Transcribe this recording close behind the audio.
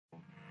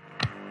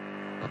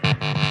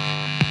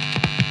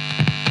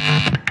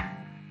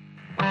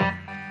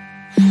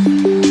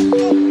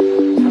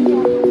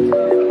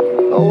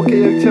Oh, look at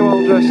you two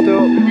all dressed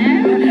up.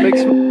 Big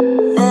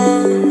I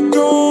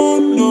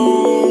don't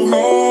know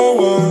how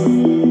I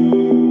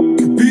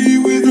could be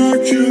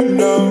without you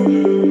now.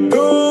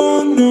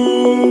 Don't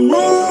know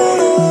what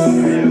I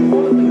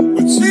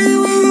would see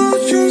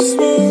without your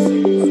smile.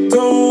 I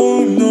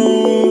don't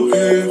know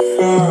if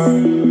I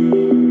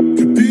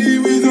could be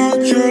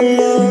without your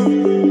love,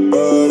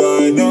 but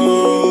I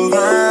know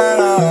that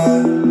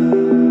I'm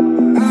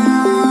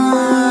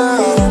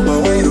on my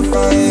way to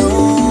find you.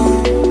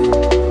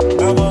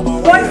 I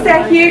want to say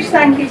a huge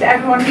thank you to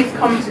everyone who's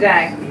come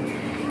today.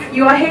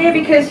 You are here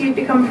because you've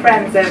become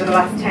friends over the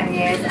last 10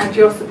 years and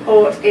your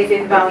support is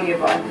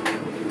invaluable.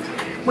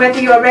 Whether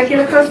you are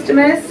regular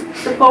customers,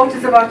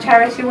 supporters of our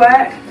charity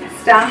work,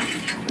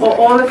 staff, or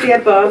all of the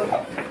above,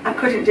 I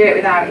couldn't do it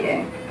without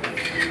you.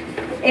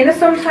 In a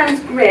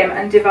sometimes grim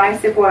and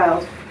divisive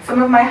world,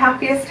 some of my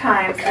happiest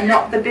times are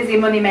not the busy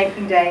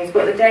money-making days,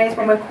 but the days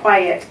when we're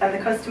quiet and the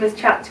customers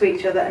chat to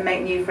each other and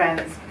make new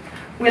friends.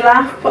 We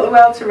laugh, put the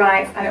world to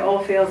rights, and it all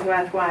feels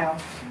worthwhile.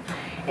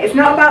 It's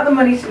not about the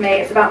money to me,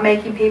 it's about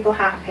making people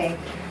happy,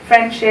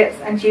 friendships,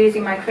 and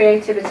using my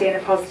creativity in a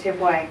positive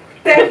way.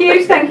 So a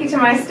huge thank you to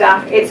my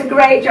staff. It's a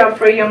great job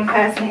for a young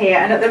person here,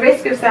 and at the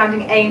risk of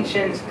sounding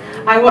ancient,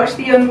 I watch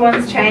the young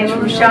ones change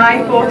from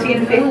shy 14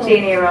 and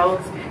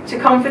 15-year-olds to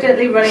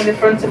confidently running the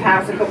front of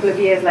house a couple of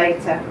years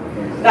later.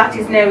 That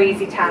is no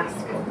easy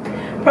task.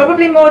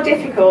 Probably more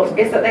difficult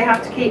is that they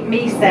have to keep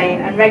me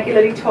sane and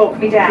regularly talk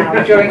me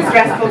down during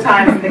stressful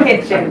times in the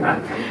kitchen.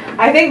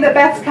 I think the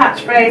best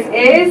catchphrase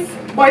is,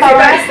 what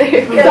is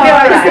it?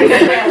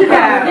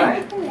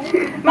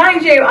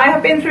 Mind you, I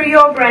have been through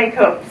your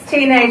breakups,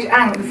 teenage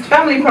angst,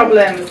 family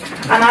problems,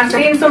 and I've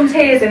seen some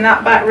tears in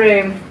that back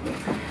room.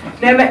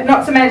 No,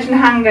 not to mention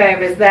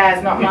hangovers,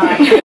 theirs, not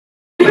mine.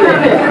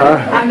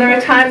 And there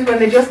are times when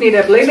they just need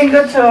a blooming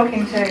good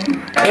talking to.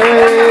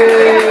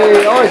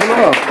 Hey! Oh,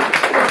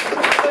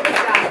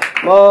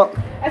 Mark.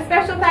 A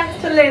special thanks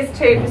to Liz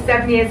too for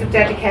 7 years of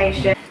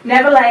dedication.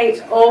 Never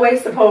late,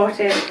 always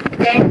supportive,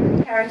 game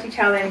the charity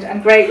challenge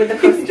and great with the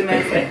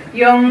customers,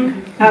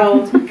 young,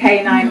 old,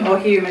 canine or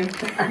human.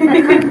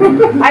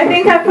 I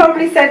think I've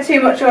probably said too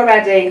much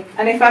already,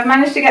 and if I've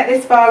managed to get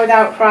this far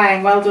without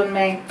crying, well done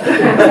me. So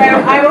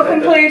I will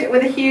conclude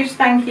with a huge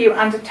thank you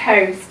and a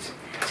toast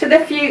to the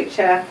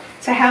future,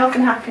 to health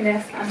and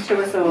happiness, and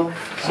to us all.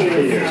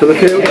 Cheers. To the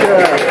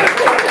future.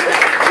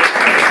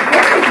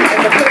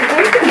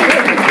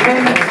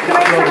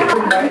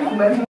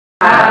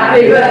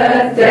 Happy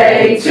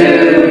birthday to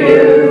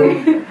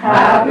you.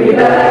 Happy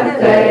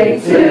birthday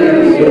to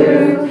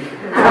you.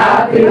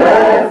 Happy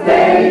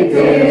birthday,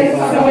 dear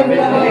Sotheby.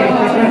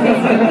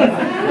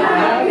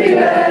 Happy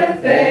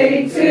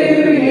birthday to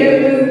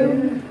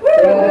you.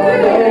 From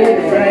old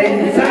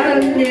friends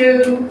and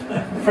new,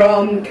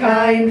 from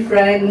kind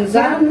friends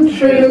and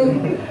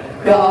true.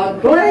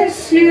 God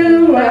bless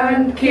you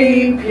and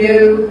keep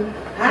you.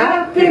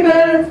 Happy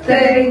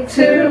birthday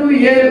to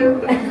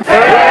you.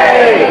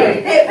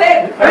 Hey!